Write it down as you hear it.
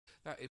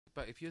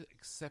But if you're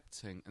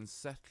accepting and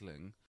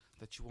settling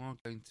that you are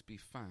going to be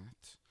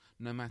fat,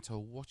 no matter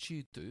what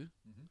you do,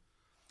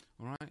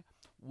 all right,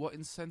 what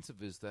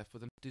incentive is there for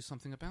them to do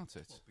something about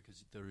it? Well,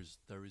 because there is.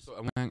 So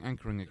I'm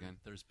anchoring again.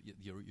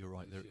 You're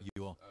right.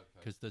 You are,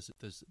 because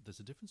there's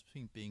a difference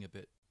between being a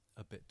bit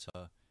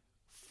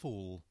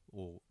full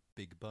or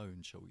big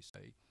bone, shall we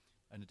say,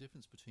 and a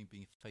difference between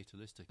being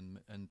fatalistic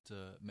and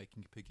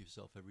making a pig of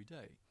yourself every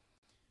day.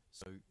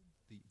 So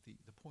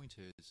the point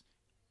is,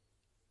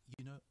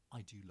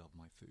 I do love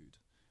my food,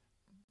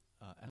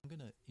 and I'm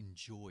going to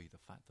enjoy the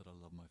fact that I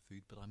love my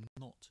food, but I'm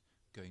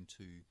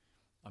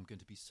going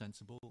to be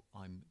sensible.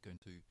 I'm going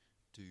to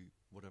do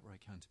whatever I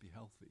can to be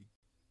healthy,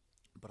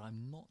 but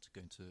I'm not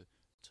going to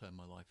turn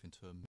my life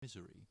into a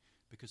misery,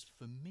 because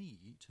for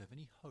me to have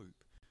any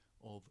hope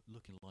of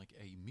looking like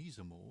a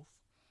mesomorph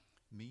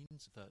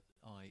means that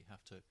I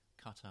have to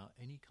cut out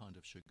any kind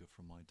of sugar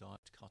from my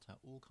diet, cut out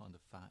all kind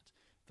of fat,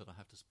 that I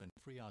have to spend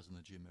 3 hours in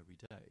the gym every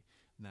day.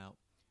 Now,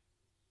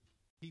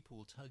 people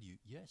will tell you,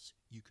 yes,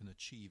 you can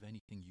achieve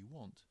anything you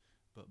want,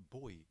 but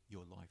boy,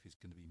 your life is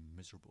going to be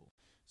miserable.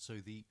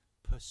 So the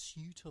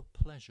pursuit of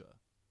pleasure,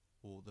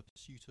 or the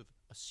pursuit of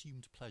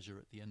assumed pleasure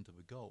at the end of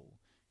a goal,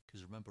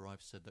 because remember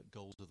I've said that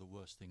goals are the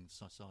worst thing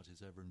society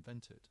has ever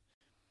invented,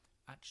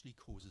 actually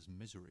causes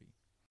misery.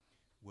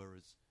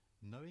 Whereas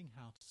knowing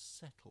how to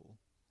settle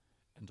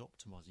and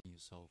optimizing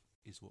yourself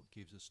is what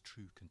gives us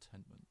true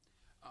contentment.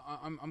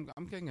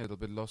 I'm getting a little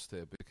bit lost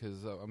here,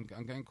 because I'm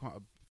getting quite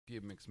a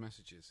few mixed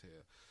messages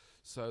here.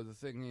 So the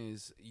thing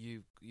is,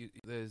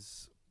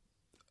 there's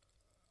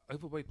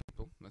overweight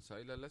people. Let's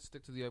say, let's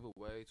stick to the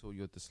overweight, or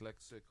you're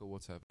dyslexic or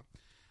whatever.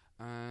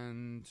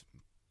 And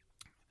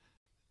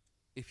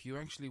if you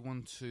actually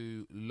want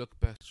to look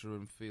better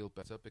and feel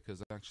better,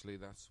 because actually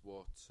that's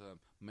what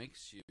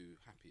makes you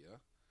happier,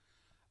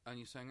 and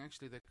you're saying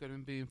actually they're going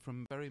to be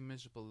from a very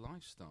miserable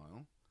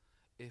lifestyle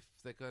if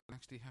they're going to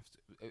actually have to,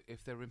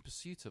 if they're in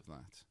pursuit of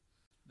that.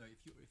 No,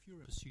 if you're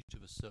in pursuit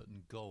of a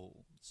certain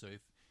goal, so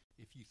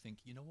if you think,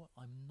 you know what,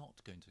 I'm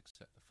not going to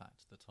accept the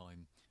fact that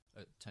I'm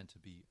tend to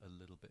be a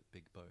little bit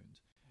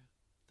big-boned,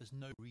 there's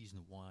no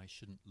reason why I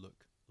shouldn't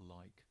look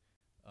like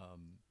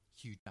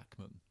Hugh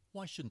Jackman.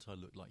 Why shouldn't I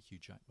look like Hugh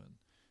Jackman?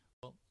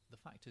 Well, the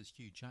fact is,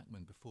 Hugh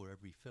Jackman, before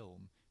every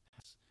film,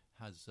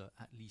 has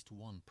at least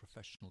one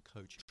professional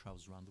coach who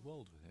travels around the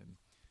world with him.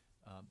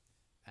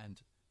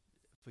 And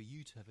for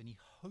you to have any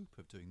hope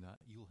of doing that,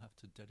 you'll have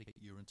to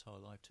dedicate your entire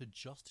life to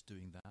just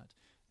doing that,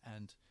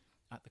 and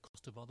at the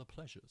cost of other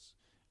pleasures.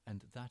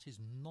 And that is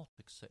not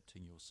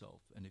accepting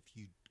yourself. And if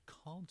you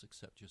can't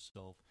accept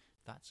yourself,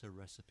 that's a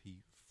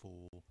recipe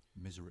for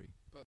misery.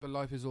 But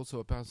life is also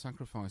about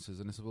sacrifices,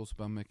 and it's also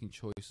about making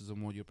choices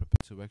on what you're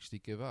prepared to actually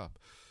give up.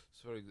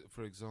 So,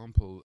 for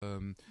example...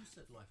 Who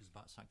said life is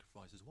about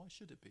sacrifices? Why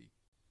should it be?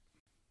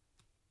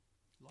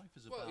 Life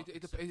is about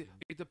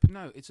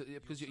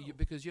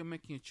because you're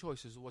making a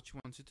choice as to what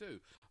you want to do.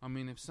 I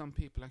mean, if some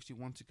people actually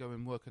want to go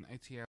and work an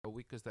 80-hour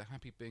week because they're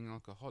happy being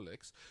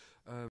alcoholics,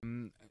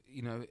 in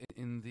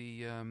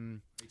the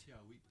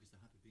 80-hour week because they're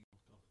happy being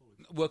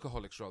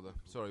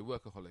alcoholics.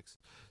 Workaholics.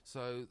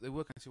 So they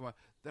work actually well.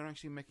 They're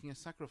actually making a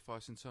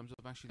sacrifice in terms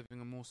of actually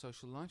living a more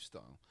social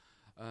lifestyle.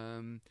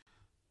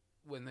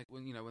 When they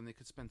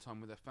could spend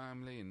time with their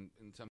family, and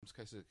in some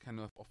cases it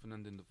can often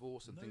end in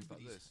divorce and things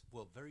like this.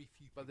 Well, very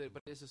few. But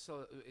it's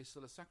still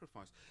a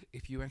sacrifice.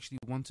 If you actually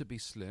want to be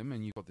slim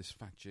and you've got this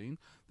fat gene,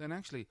 then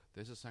actually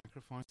there's a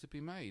sacrifice to be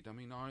made. I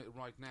mean,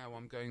 right now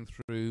I'm going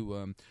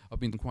through. I've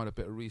been doing quite a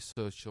bit of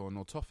research on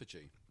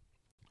autophagy,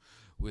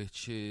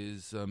 which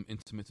is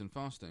intermittent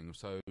fasting.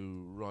 So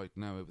right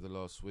now, over the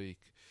last week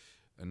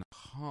and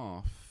a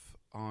half,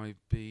 I've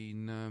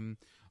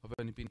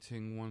only been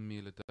eating one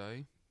meal a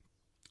day.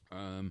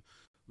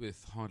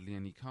 With hardly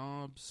any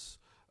carbs,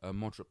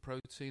 moderate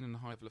protein, and a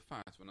high level of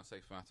fat. When I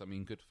say fat, I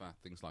mean good fat,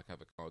 things like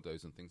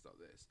avocados and things like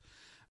this.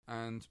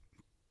 And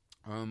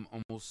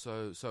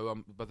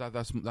but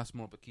that's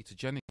more of a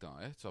ketogenic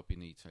diet I've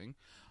been eating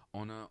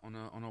on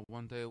a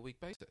 1 day a week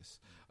basis,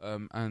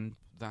 and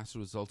that's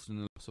resulted in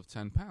a loss of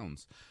 10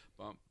 pounds.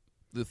 But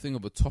the thing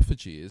of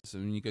autophagy is,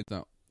 when you get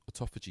that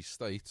autophagy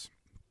state.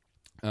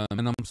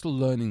 And I'm still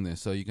learning this,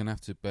 so you're going to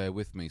have to bear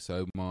with me.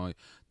 So my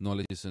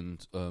knowledge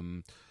isn't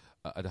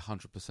at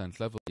 100%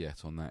 level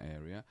yet on that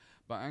area.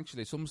 But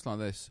actually, it's almost like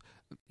this,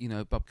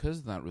 but because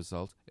of that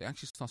result, it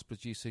actually starts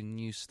producing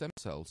new stem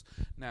cells.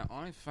 Now,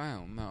 I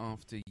found that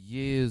after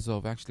years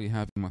of actually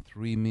having my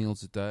 3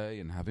 meals a day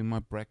and having my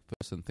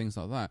breakfast and things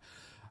like that,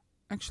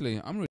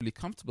 actually, I'm really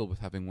comfortable with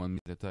having 1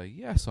 meal a day.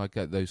 Yes, I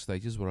get those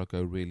stages where I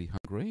go really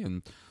hungry,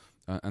 and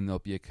there'll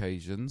be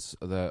occasions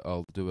that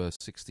I'll do a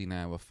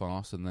 16-hour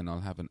fast and then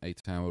I'll have an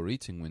 8-hour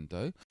eating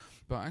window.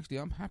 But actually,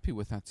 I'm happy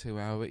with that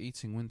 2-hour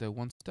eating window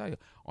once a day.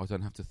 I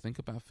don't have to think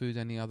about food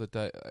any other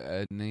day,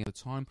 any other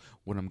time,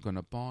 what I'm going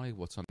to buy,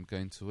 what I'm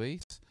going to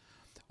eat.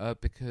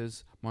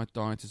 because my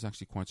diet is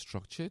actually quite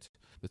structured.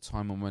 The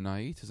time on when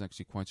I eat is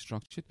actually quite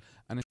structured,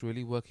 and it's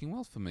really working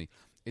well for me.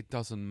 It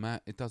doesn't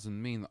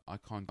mean that I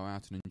can't go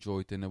out and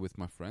enjoy dinner with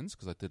my friends,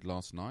 because I did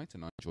last night,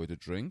 and I enjoyed a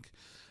drink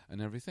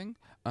and everything.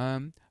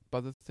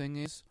 But the thing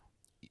is,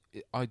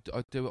 I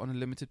do it on a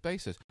limited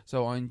basis.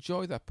 So I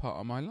enjoy that part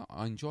of my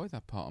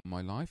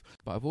life.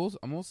 But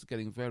I'm also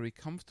getting very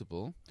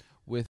comfortable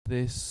with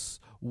this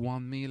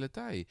one meal a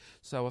day.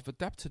 So I've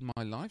adapted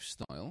my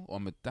lifestyle, or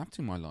I'm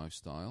adapting my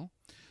lifestyle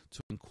to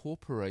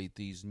incorporate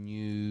these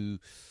new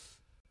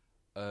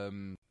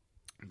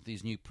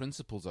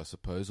principles, I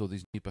suppose, or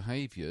these new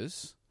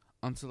behaviours,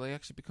 until they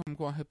actually become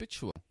quite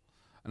habitual,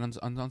 and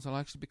until I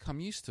actually become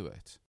used to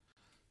it.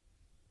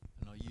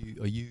 And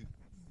are you?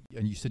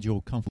 And you said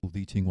you're comfortable with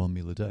eating one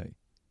meal a day.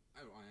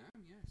 Oh, I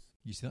am, yes.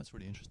 You see, that's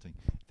really interesting.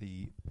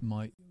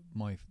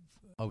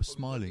 I was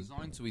smiling.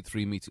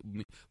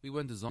 We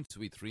weren't designed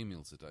to eat 3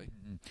 meals a day.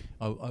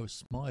 I was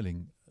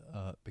smiling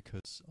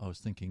because I was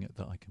thinking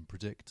that I can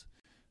predict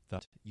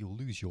that you'll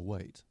lose your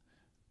weight,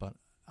 but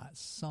at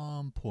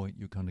some point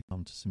you're going to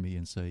come to me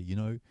and say,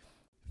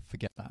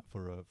 forget that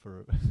for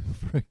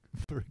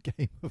a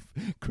game of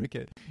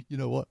cricket. You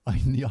know what?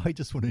 I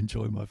just want to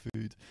enjoy my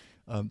food.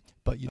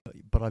 But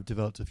I've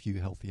developed a few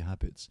healthy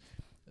habits.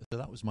 So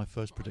that was my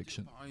first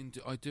prediction.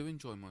 I do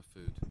enjoy my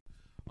food.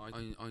 I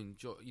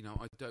enjoy.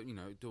 I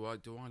don't. Do I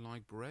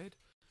like bread?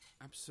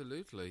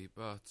 Absolutely.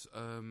 But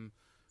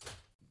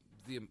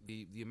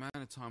the amount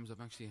of times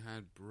I've actually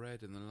had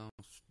bread in the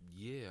last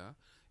year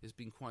has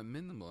been quite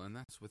minimal, and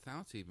that's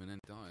without even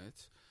any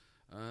diet.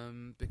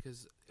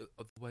 Because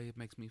of the way it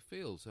makes me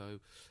feel. So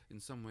in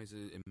some ways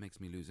it makes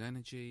me lose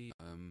energy,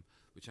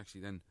 which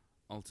actually then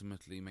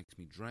ultimately makes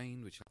me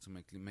drained, which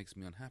ultimately makes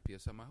me unhappier.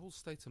 So my whole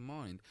state of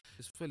mind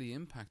is fully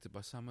impacted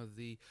by some of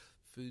the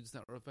foods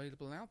that are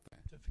available out there.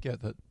 Don't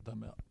forget that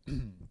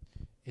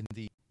in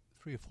the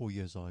 3 or 4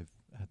 years I've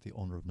had the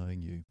honour of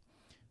knowing you,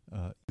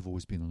 you've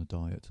always been on a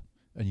diet,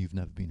 and you've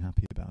never been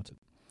happy about it.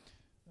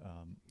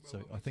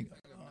 So I think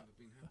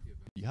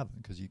you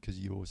haven't, because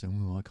you always say,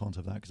 I can't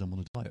have that because I'm on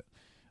a diet.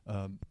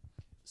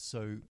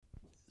 So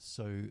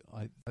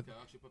I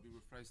should probably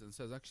rephrase it and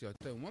says, actually, I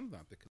don't want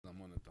that because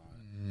I'm on a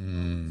diet.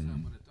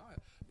 I'm on a diet.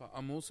 But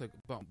I'm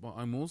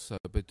also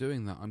by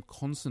doing that, I'm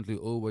constantly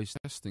always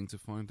testing to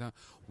find out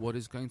what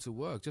is going to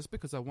work. Just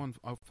because I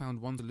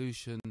found one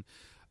solution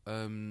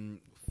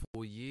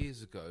 4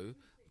 years ago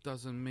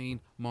doesn't mean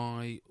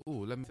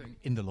let me think.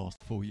 In the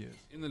last 4 years.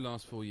 In the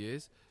last 4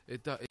 years,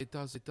 it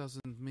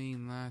doesn't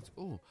mean that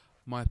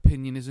my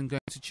opinion isn't going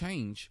to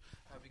change.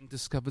 Having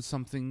discovered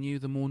something new,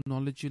 the more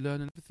knowledge you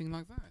learn and everything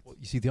like that. Well,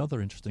 you see, the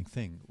other interesting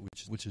thing,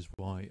 which is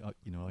why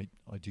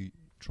I do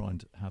try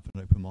and have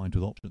an open mind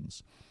with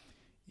options,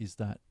 is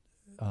that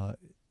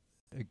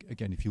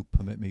again, if you'll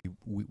permit me,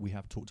 we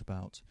have talked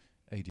about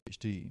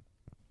ADHD,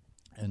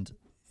 and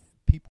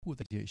people with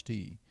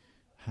ADHD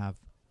have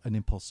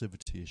an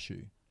impulsivity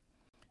issue.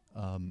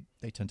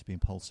 They tend to be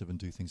impulsive and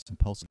do things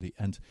impulsively.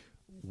 And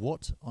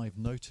what I've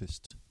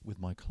noticed with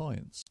my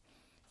clients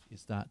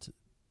is that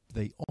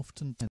they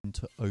often tend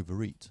to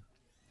overeat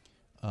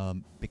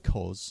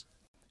because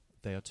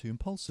they are too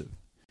impulsive.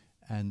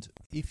 And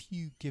if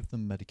you give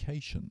them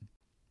medication,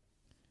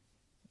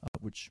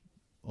 which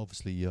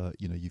obviously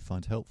you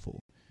find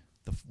helpful,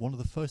 one of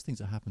the first things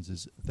that happens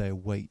is their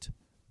weight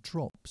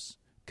drops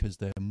because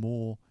they're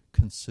more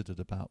considered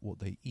about what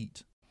they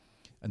eat.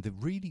 And the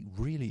really,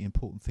 really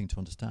important thing to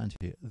understand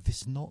here,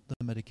 this is not the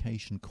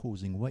medication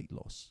causing weight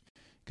loss.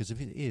 Because if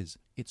it is,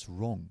 it's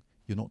wrong.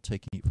 You're not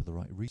taking it for the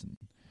right reason.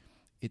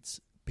 It's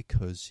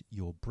because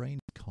your brain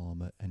is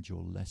calmer and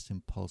you're less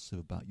impulsive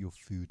about your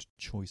food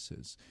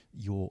choices.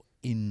 You're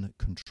in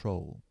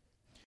control.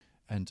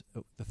 And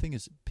the thing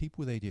is,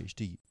 people with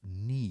ADHD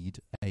need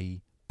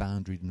a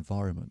boundaried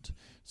environment.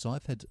 So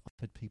I've had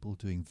people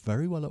doing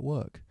very well at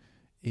work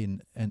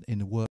in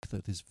a work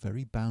that is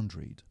very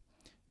boundaried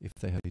if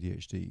they have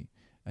ADHD.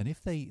 And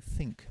if they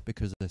think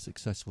because they're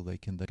successful they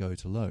go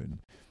it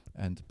alone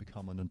and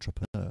become an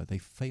entrepreneur, they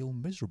fail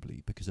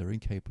miserably because they're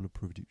incapable of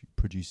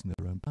producing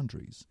their own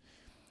boundaries.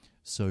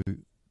 So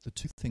the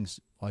two things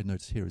I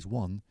notice here is,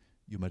 one,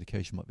 your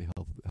medication might be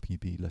helping you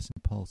be less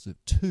impulsive.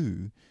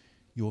 Two,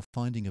 you're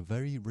finding a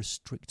very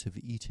restrictive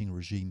eating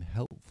regime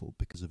helpful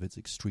because of its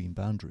extreme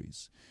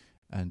boundaries.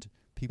 And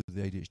people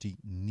with ADHD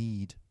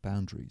need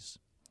boundaries.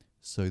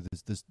 So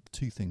there's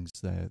two things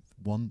there.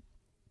 One,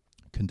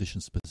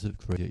 condition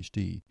specific for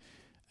ADHD,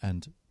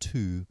 and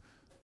two,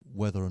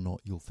 whether or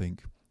not you'll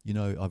think,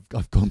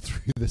 I've gone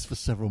through this for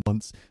several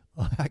months.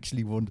 I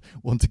actually want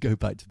to go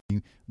back to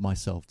being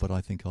myself, but I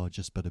think I'll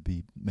just better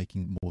be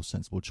making more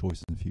sensible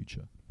choices in the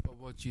future. But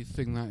what do you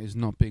think that is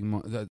not being?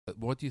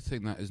 What do you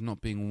think that is not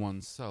being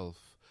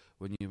oneself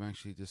when you've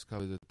actually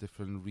discovered a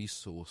different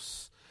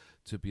resource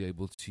to be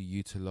able to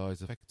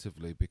utilize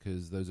effectively?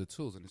 Because those are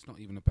tools, and it's not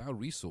even about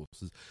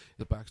resources. It's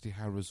about actually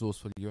how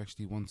resourceful you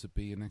actually want to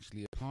be and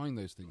actually applying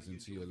those things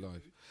into your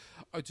life.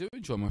 I do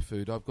enjoy my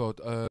food. I've got.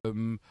 I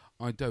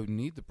don't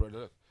need the bread.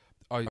 Look,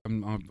 I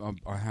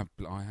have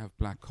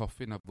black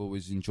coffee, and I've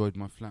always enjoyed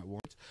my flat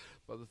white.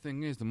 But the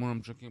thing is, the more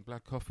I'm drinking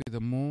black coffee,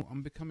 the more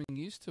I'm becoming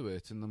used to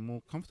it, and the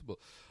more comfortable.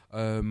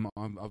 I've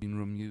been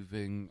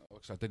removing.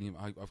 Actually, I don't even.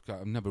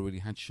 I've never really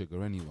had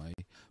sugar anyway,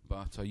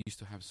 but I used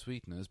to have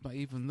sweeteners. But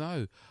even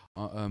though,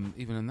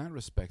 even in that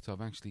respect,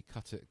 I've actually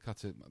cut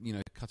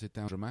it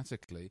down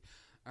dramatically,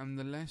 and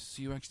the less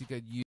you actually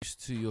get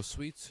used to your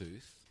sweet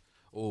tooth,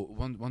 or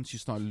once you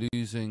start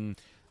losing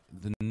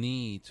the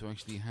need to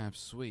actually have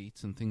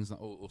sweets and things like,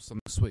 or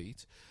something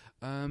sweet,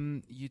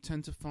 you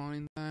tend to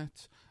find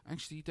that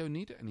actually you don't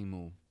need it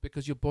anymore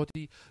because your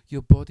body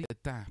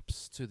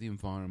adapts to the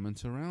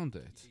environment around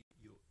it.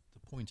 The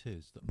point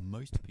is that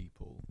most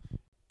people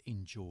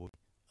enjoy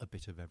a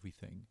bit of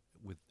everything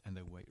and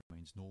their weight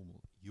remains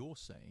normal. You're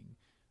saying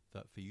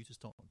that for you to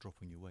start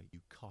dropping your weight, you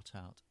cut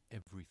out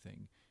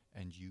everything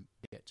and you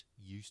get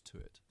used to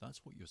it.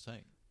 That's what you're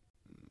saying.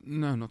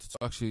 No, not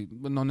actually,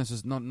 but not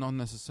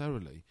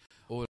necessarily.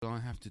 All I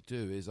have to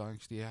do is I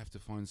actually have to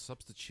find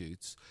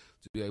substitutes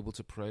to be able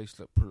to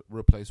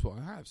replace what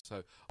I have.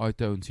 So I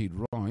don't eat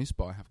rice,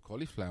 but I have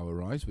cauliflower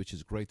rice, which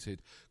is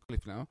grated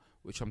cauliflower,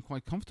 which I'm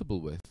quite comfortable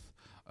with.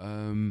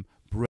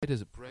 Bread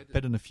is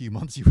Bet in a few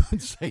months you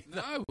won't say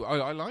that. No,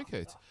 I like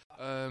it.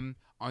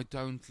 I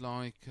don't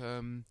like.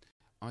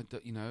 I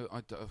don't.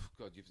 Oh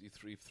God,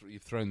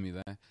 you've thrown me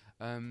there.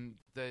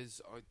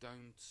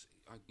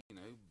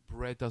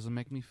 Bread doesn't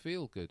make me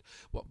feel good.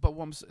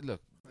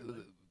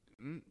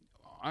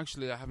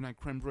 Actually, I haven't had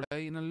creme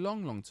brulee in a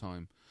long, long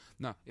time.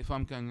 Now, if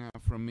I'm going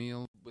out for a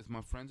meal with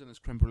my friends and there's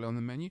creme brulee on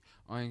the menu,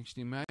 I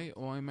actually may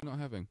or I may not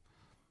having.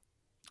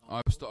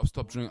 I've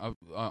stopped drinking.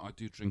 I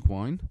do drink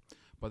wine,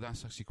 but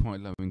that's actually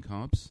quite low in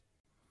carbs.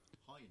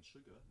 High in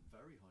sugar,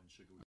 very high in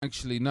sugar.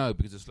 Actually, no,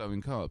 because it's low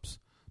in carbs.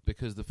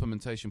 Because the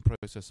fermentation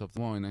process of the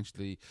wine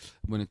actually,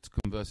 when it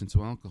converts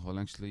into alcohol,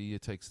 actually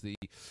it takes the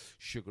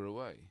sugar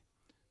away.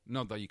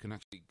 Not that you can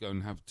actually go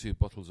and have 2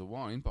 bottles of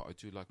wine, but I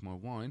do like my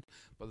wine.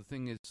 But the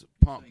thing is,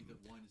 saying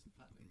that wine isn't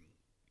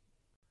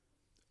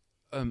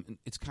fattening?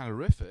 It's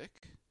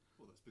calorific.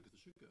 Well, that's because of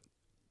sugar.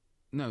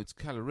 No, it's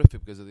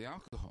calorific because of the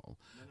alcohol.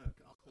 No,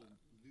 alcohol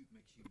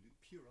makes you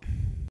pure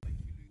alcohol makes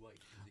you lose weight.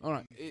 All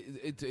right,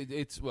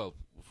 it's well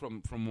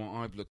from what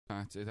I've looked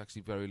at, it's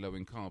actually very low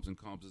in carbs, and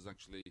carbs is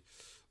actually,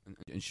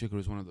 and sugar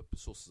is one of the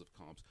sources of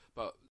carbs.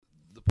 But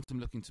the point I'm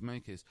looking to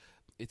make is,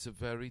 it's a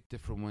very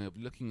different way of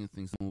looking at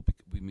things the more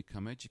we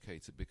become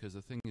educated, because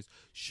the thing is,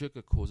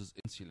 sugar causes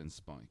insulin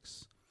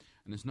spikes.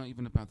 And it's not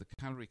even about the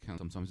calorie count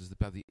sometimes, it's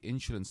about the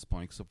insulin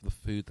spikes of the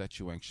food that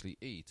you actually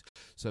eat.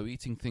 So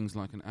eating things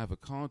like an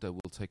avocado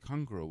will take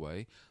hunger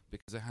away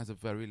because it has a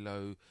very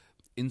low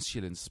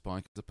insulin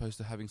spike, as opposed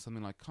to having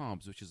something like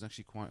carbs, which is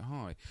actually quite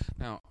high.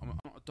 Now, I'm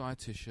not a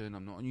dietitian,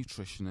 I'm not a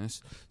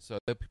nutritionist, so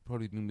they're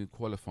probably going to be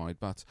qualified,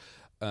 but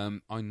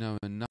I know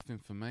enough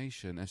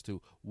information as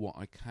to what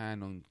I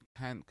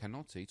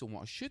cannot eat, or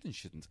what I should and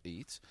shouldn't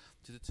eat,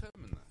 to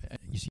determine that.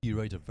 You see, you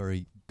raised a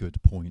very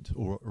good point,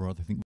 or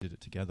rather I think we did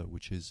it together,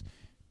 which is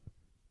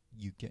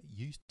you get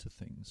used to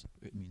things.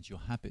 It means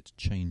your habit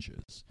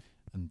changes,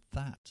 and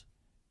that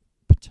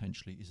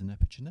potentially is an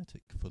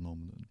epigenetic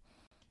phenomenon.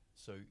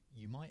 So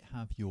you might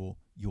have your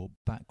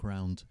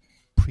background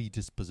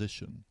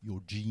predisposition,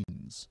 your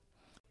genes,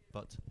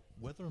 but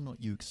whether or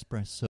not you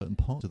express certain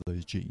parts of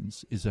those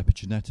genes is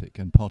epigenetic,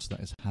 and part of that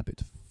is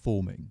habit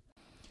forming.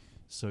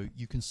 So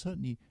you can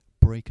certainly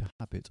break a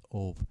habit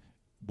of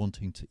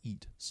wanting to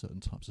eat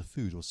certain types of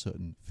food or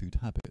certain food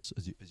habits,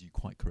 as you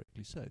quite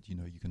correctly said.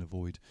 You can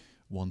avoid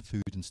one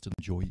food and still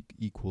enjoy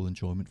equal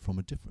enjoyment from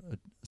a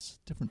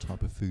different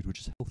type of food which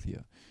is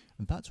healthier,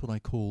 and that's what I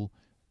call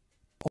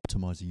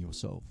optimizing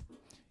yourself.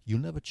 You'll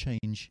never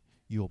change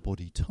your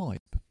body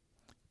type,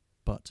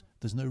 but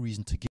there's no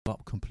reason to give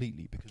up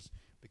completely,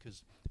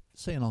 because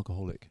say an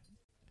alcoholic,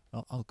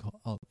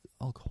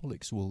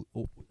 alcoholics will,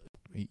 or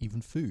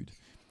even food,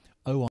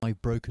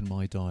 I've broken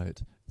my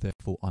diet,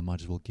 therefore I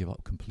might as well give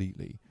up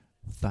completely.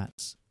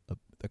 That's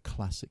a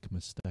classic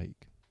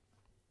mistake,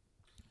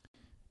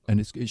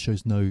 and it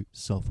shows no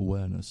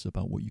self-awareness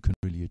about what you can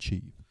really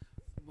achieve.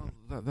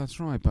 Well, that's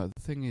right, but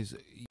the thing is,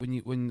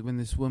 when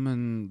this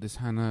woman, this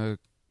Hannah,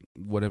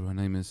 whatever her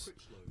name is,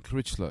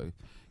 Critchlow,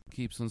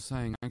 keeps on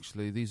saying,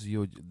 actually, this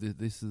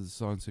is the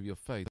science of your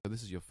faith. So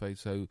this is your faith.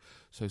 So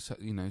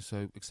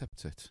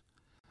accept it.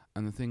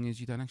 And the thing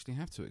is, you don't actually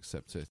have to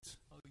accept it.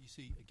 Oh, you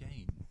see,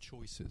 again,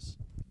 choices.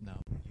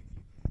 Now,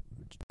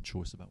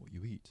 choice about what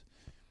you eat.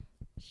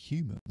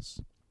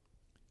 Humans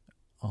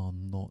are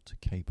not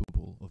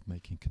capable of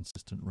making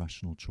consistent,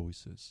 rational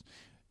choices.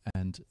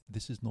 And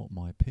this is not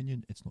my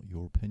opinion, it's not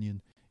your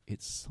opinion,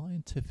 it's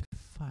scientific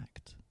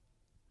fact.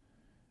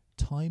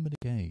 Time and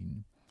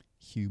again,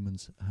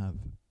 humans have,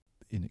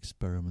 in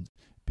experiments,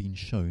 been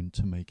shown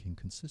to make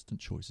inconsistent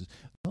choices.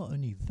 Not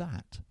only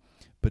that,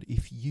 but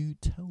if you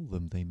tell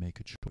them they made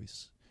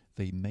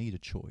a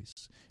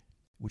choice,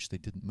 which they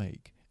didn't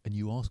make, and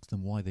you ask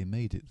them why they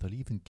made it, they'll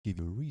even give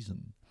you a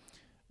reason.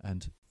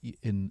 And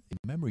in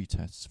memory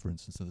tests, for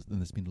instance, and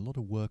there's been a lot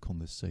of work on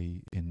this,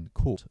 say, in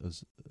court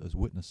as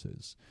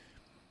witnesses,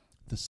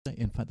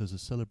 In fact, there's a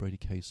celebrated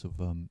case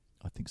of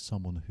I think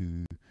someone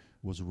who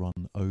was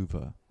run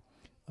over,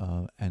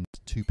 and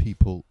two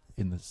people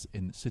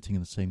sitting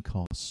in the same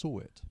car saw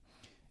it,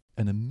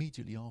 and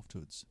immediately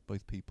afterwards,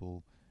 both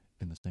people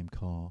in the same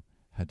car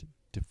had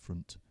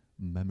different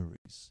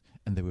memories,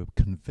 and they were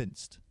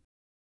convinced